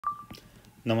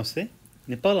नमस्ते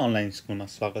नेपाल अनलाइन स्कुलमा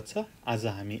स्वागत छ। आज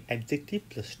हामी एडजेक्टिभ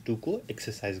प्लस 2 को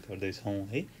एक्सरसाइज गर्दैछौँ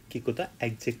है। के को त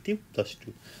एडजेक्टिभ प्लस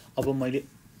 2। अब मैले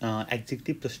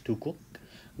एडजेक्टिभ प्लस 2 को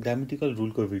ग्रामेटिकल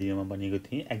रुलको भिडियोमा भनेको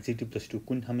थिएँ एडजेक्टिभ प्लस 2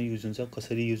 कुन ठाउँमा युज हुन्छ,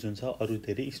 कसरी युज हुन्छ, अरू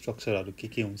धेरै स्ट्रक्चरहरू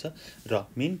के हुन्छ र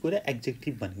मेन कुरा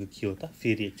एडजेक्टिभ भनेको के हो त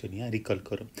फेरि एकचोटि यहाँ रिकल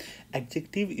गरौँ।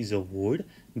 Adjective is a word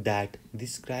that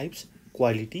describes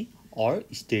quality और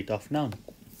स्टेट अफ नाउन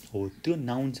हो। त्यो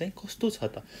नाउन चाहिँ कस्तो छ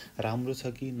त, राम्रो छ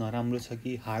कि नराम्रो छ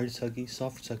कि हार्ड छ कि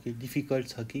सफ्ट छ कि डिफिकल्ट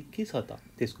छ कि के छ त,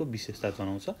 त्यसको विशेषता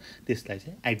जनाउँछ। त्यसलाई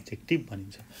चाहिँ एडजेक्टिभ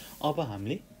भनिन्छ। अब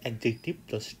हामीले एडजेक्टिभ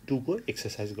प्लस 2 को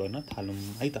एक्सरसाइज गर्न थालौँ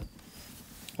है त।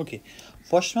 ओके,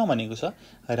 फर्स्टमा भनेको छ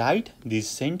right this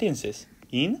sentences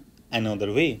in another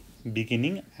way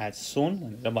beginning as सोन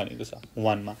भनेर भनेको छ।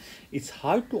 1 मा it's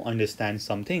hard to understand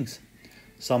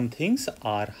some things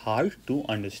are hard to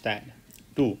understand.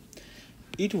 2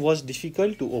 It was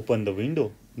difficult to open the window.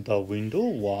 The window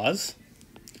was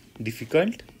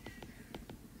difficult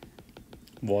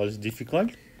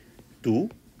to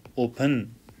open.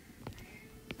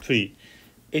 3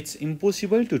 It's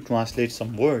impossible to translate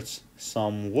some words.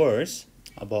 Some words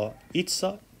about it's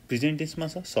a present tense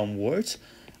ma cha. Some words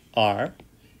are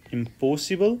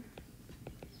impossible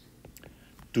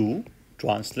to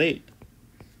translate.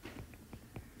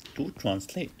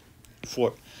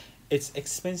 4 It's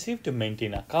expensive to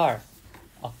maintain a car.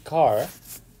 A car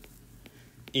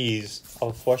is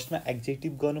our first ma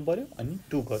adjective गर्नु पर्यो अनि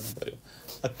to गर्नु पर्यो।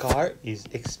 A car is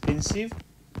expensive.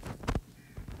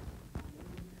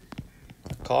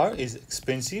 A car is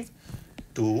expensive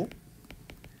to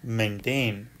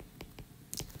maintain.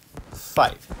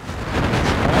 5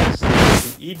 It's not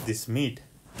to eat this meat.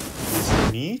 This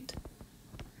meat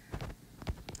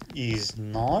is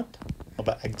not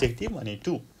about adjective अनि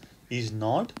to is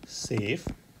not safe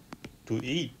to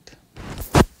eat.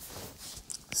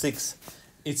 6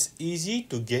 It's easy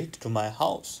to get to my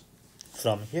house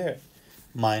from here.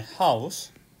 My house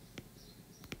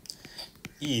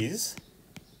is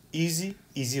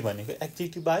easy भनेको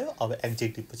adjective आयो। अब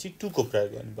adjective पछि to को प्रयोग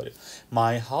गर्नु पर्यो।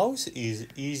 My house is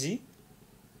easy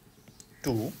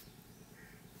to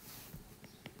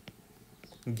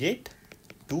get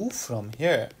to from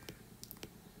here.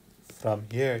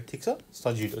 ठीक छ,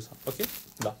 सजिलो छ। ओके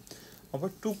ल, अब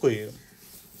 2 को हेरौँ।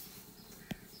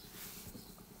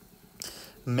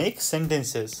 Make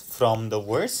sentences from the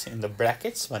words in the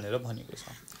ब्र्याकेट्स भनेर भनेको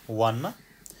छ। 1 मा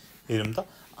हेरौँ त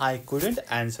I couldn't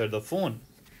answer the phone.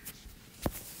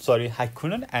 Sorry, I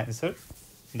couldn't answer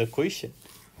the question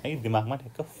है। दिमागमा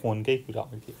ठ्याक्क फोनकै कुरा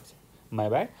आइदिएको छ। My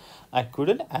bad, I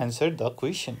couldn't answer the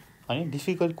question अनि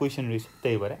डिफिकल्ट क्वेसन रहेछ,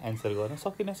 त्यही भएर एन्सर गर्न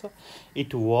सकिनेछ।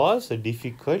 It was a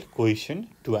difficult question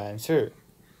to answer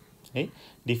है।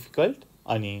 डिफिकल्ट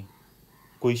अनि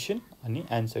क्वेसन अनि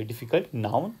एन्सर, डिफिकल्ट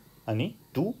नाउन अनि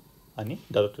टु अनि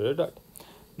डट डट डट।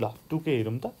 ल 2 के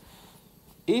हेरौँ त।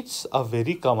 It's a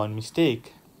very common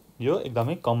mistake. यो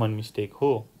एकदमै कमन मिस्टेक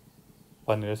हो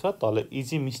भनेर छ। तल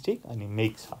इजी मिस्टेक अनि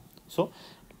मेक छ। So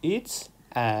it's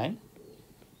an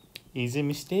easy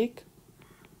mistake.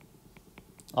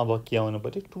 अब के आउनु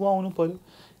पर्यो, टु आउनु पर्यो।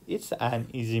 It's an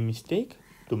easy mistake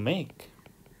to make.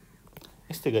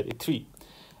 यस्तै गरी 3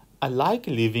 I like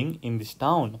living in this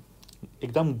town.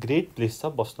 एकदम ग्रेट प्लेस छ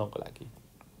बस्नको लागि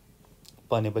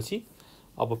भनेपछि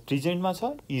अब प्रेजेन्टमा छ,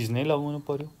 इज नै लगाउनु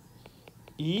पर्यो।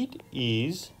 It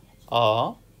is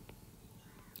a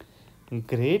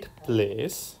great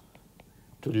place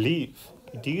to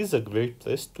leave. It is a great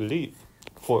place to leave.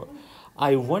 4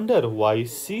 I wonder why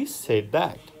she said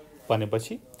that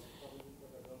भनेपछि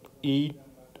it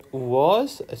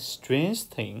was a strange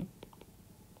thing.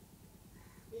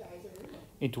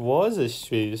 It was a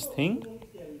strange thing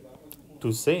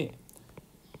to say.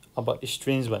 अब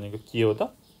strange भनेको के हो त,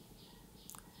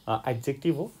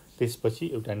 adjective हो। त्यसपछि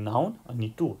एउटा noun अनि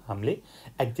टु। हामीले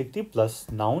adjective plus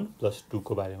noun plus two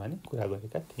को बारेमा नि कुरा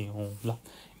गरेका थियौँ। ल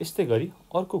यस्तै गरी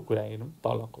अर्को कुरा हेरौँ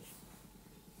तलको।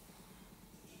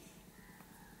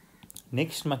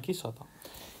 नेक्स्टमा के छ त,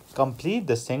 complete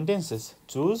the sentences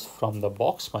choose from the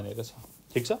box भनेको छ।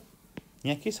 ठिक छ,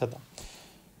 यहाँ के छ त,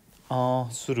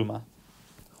 सुरुमा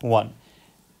 1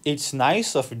 it's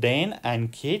nice of Dane and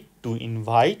केट to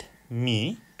invite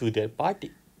me to there party.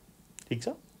 ठिक छ।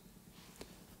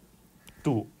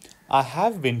 2 I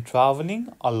have been travelling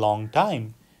a long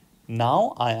time. Now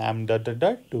I am dot dot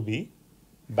dot to be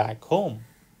back home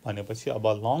भनेपछि अब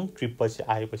लङ ट्रिप पछि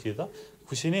आएपछि त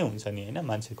खुसी नै हुन्छ नि होइन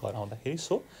मान्छे घर आउँदाखेरि।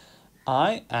 So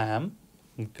I am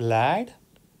glad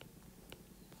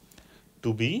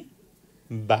to be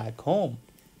back home.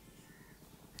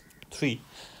 3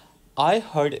 I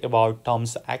heard about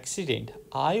Tom's accident.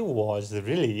 I was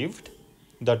relieved ...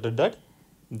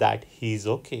 that he's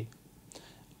okay.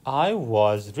 I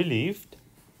was relieved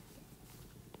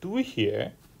to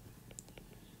hear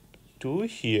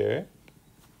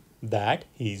that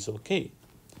he's okay.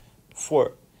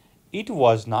 4. It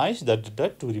was nice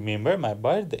to remember my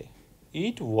birthday.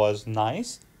 It was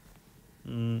nice.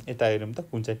 यता हेरौँ त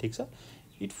कुन चाहिँ ठीक छ.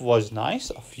 It was nice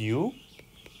of you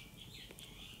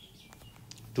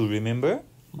to remember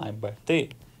my birthday.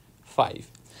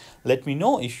 5. Let me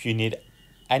know if you need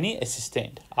any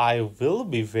assistant. I will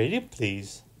be very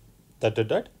pleased.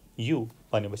 You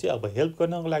भनेपछि अब help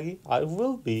गर्नको लागि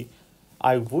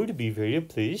I would be very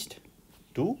pleased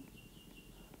to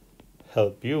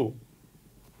help you.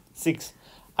 6.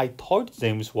 I thought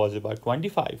James was about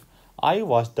 25. I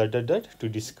was to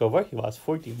discover he was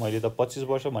 40. मैले त 25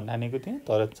 वर्ष भन्न आनेको थिएँ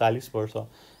तर 40 वर्ष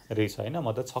रहेछ हैन.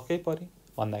 म त छक्कै परे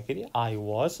भन्दाखेरि I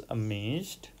was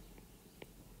amazed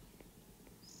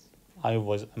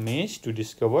to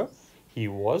discover he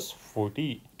was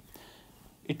 40.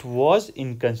 It was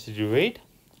inconsiderate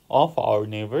of our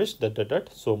neighbors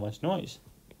so much noise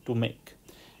to make.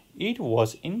 It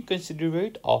was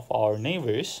inconsiderate of our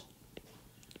neighbors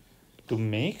to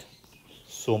make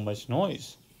so much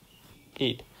noise.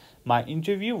 8. My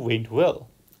interview went well.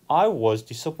 I was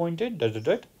disappointed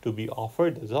to be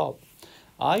offered the job.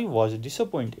 I was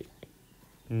disappointed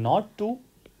not to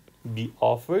be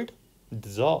offered the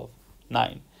job.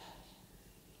 9.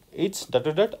 It's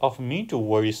of me to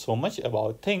worry so much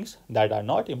about things that are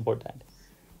not important.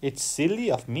 It's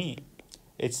silly of me.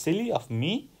 It's silly of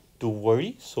me to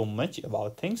worry so much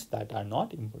about things that are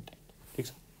not important. ठीक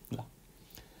छ ल.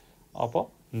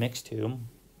 अब next हेरौँ.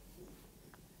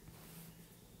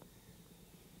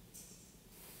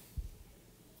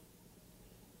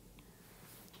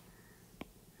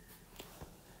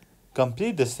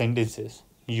 Complete the sentences.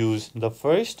 Use the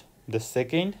first, the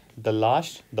second, the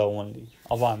last, the only.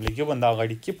 अब हामीले यो भन्दा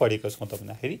अगाडि के पढेको छौं त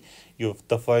भन्दाखेरि यो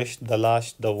the first, the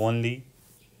last, the only,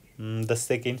 the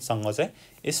second सँग चाहिँ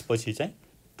यसपछि चाहिँ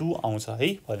to आउँछ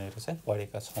है भनेर चाहिँ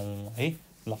पढेका छौं है.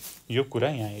 ल यो कुरा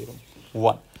यहाँ हेरौँ.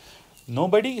 1.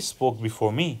 Nobody spoke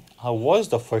before me. I was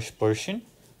the first person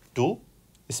to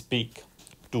speak.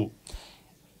 2.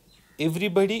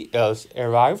 Everybody else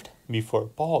arrived before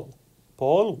Paul.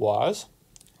 Paul was,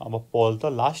 अब Paul the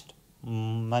last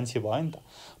मान्छे भयो नि त.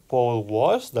 Paul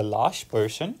was the last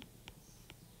person.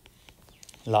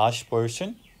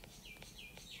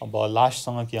 अब last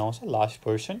सँग के आउँछ? Last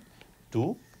person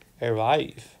to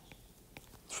arrive.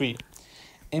 3.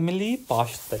 Emily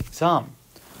passed the exam.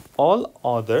 All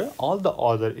the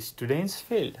other students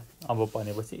failed. अब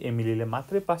भनेपछि एमिलीले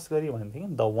मात्रै पास गरे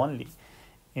भनेदेखि the only.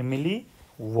 Emily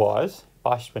was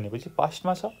passed भनेपछि past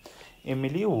मा छ.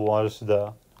 Emily was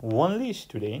the only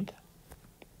student.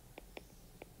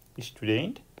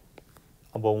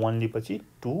 अब only पछि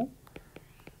to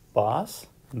pass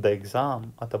the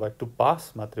exam अथवा to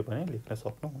pass मात्रै पनि लेख्न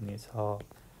सक्नुहुनेछ.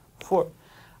 4.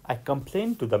 I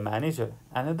complained to the manager.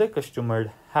 Another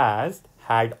customer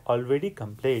had already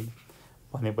complained.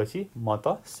 भनेपछि म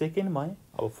त सेकेन्ड मै.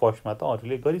 अब फर्स्ट मा त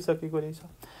अरूले गरिसकेको रहेछ.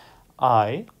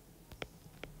 I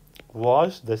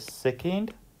was the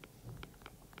second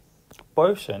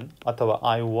person अथवा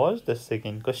I was the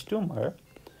second customer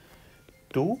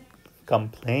to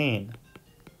complain.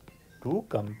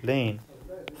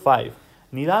 5.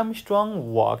 Neil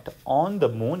Armstrong walked on the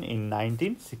moon in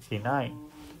 1969.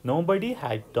 Nobody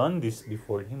had done this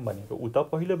before him. भनेको उ त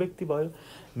पहिलो व्यक्ति भयो.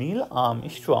 नील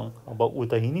आर्मस्ट्रङ अब उ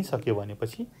त हिँडिसक्यो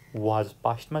भनेपछि was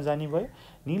past मा जाने भयो.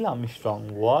 Neil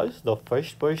Armstrong was the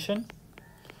first person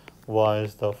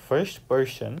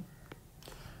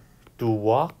to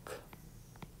walk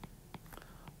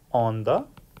on the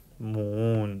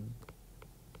moon.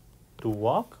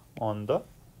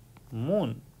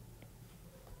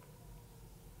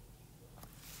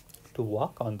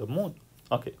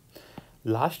 Okay.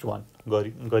 Last one.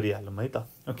 गरिहालौँ है त.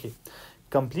 Okay.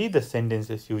 Complete the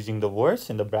sentences using the words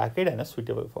in the bracket and a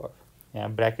suitable verb.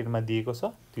 यहाँ bracket मा दिएको छ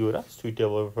त्यो र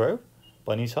suitable verb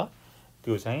पनि छ.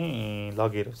 त्यो चाहिँ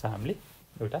लगेर चाहिँ हामीले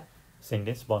एउटा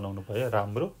सेन्टेन्स बनाउनु पर्यो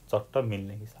राम्रो चट्ट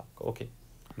मिल्ने हिसाबको. ओके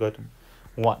गरौँ.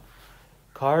 1.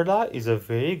 Carla is a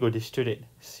very good student.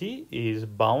 She is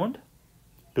bound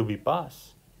to be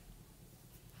pass.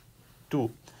 2.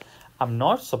 I'm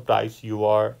not surprised you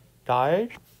are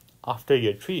tired after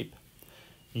your trip.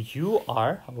 You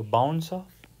are bound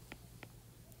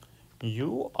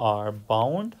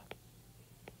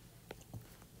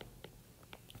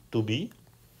to be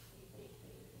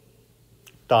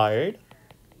tired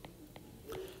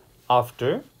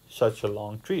after such a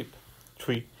long trip.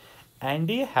 3.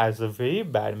 Andy has a very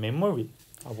bad memory.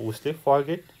 अब उसले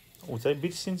forget उ चाहिँ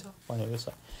बिर्सिन्छ भनेको छ.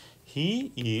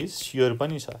 he is sure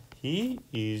पनि छ, he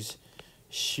is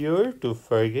sure to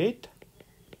forget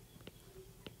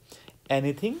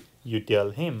anything you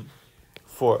tell him.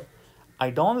 4. I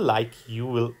don't like you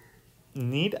will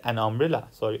need an umbrella.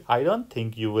 Sorry, I don't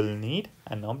think you will need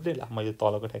an umbrella. मैले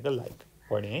तलको ठ्याक्क like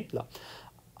पढेँ है ल.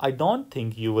 I don't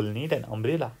think you will need an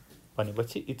umbrella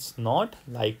भनेपछि it's not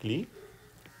likely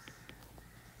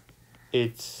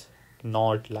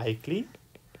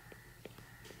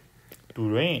to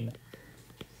rain.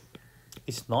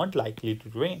 It's not likely to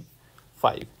rain.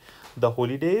 5. The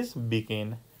holidays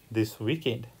begin this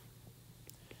weekend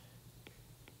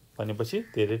भनेपछि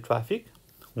धेरै traffic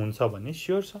हुन्छ भन्ने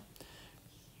स्योर छ.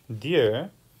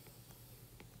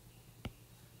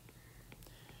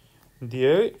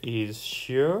 There is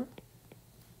sure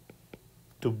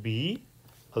to be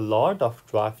a lot of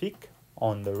traffic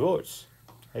on the roads.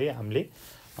 है हामीले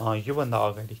यो भन्दा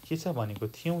अगाडि के छ भनेको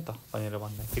थियौं त भनेर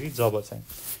भन्दाखेरि जब चाहिँ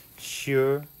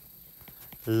sure,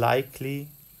 likely,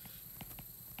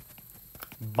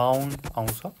 bound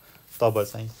आउँछ तब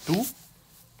चाहिँ to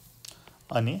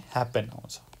अनि happen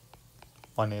आउँछ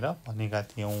भनेर भनेका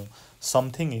थियौं.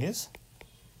 Something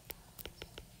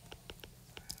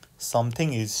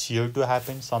is sure to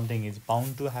happen, something is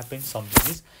bound to happen,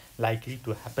 something is likely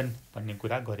to happen भन्ने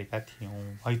कुरा गरेका थियौं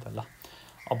है त ल.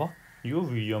 अब यो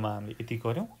भिडियोमा हामीले यति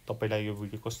गर्यौं. तपाईलाई यो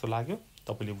भिडियो कस्तो लाग्यो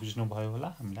तपाईले बुझ्नु भयो होला,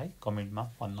 हामीलाई कमेन्टमा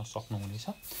भन्न सक्नुहुनेछ.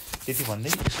 त्यति भन्दै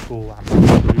यसको हाम्रो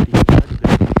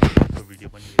भिडियो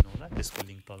पनि हेर्नु होला, त्यसको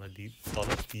लिंक तल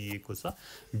दिएको छ.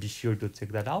 Be sure to check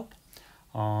that out.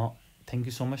 Thank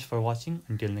you so much for watching.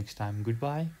 Until next time,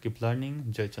 goodbye, keep learning.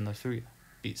 𝘀𝗁𝘂𝗀𝗃.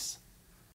 Peace.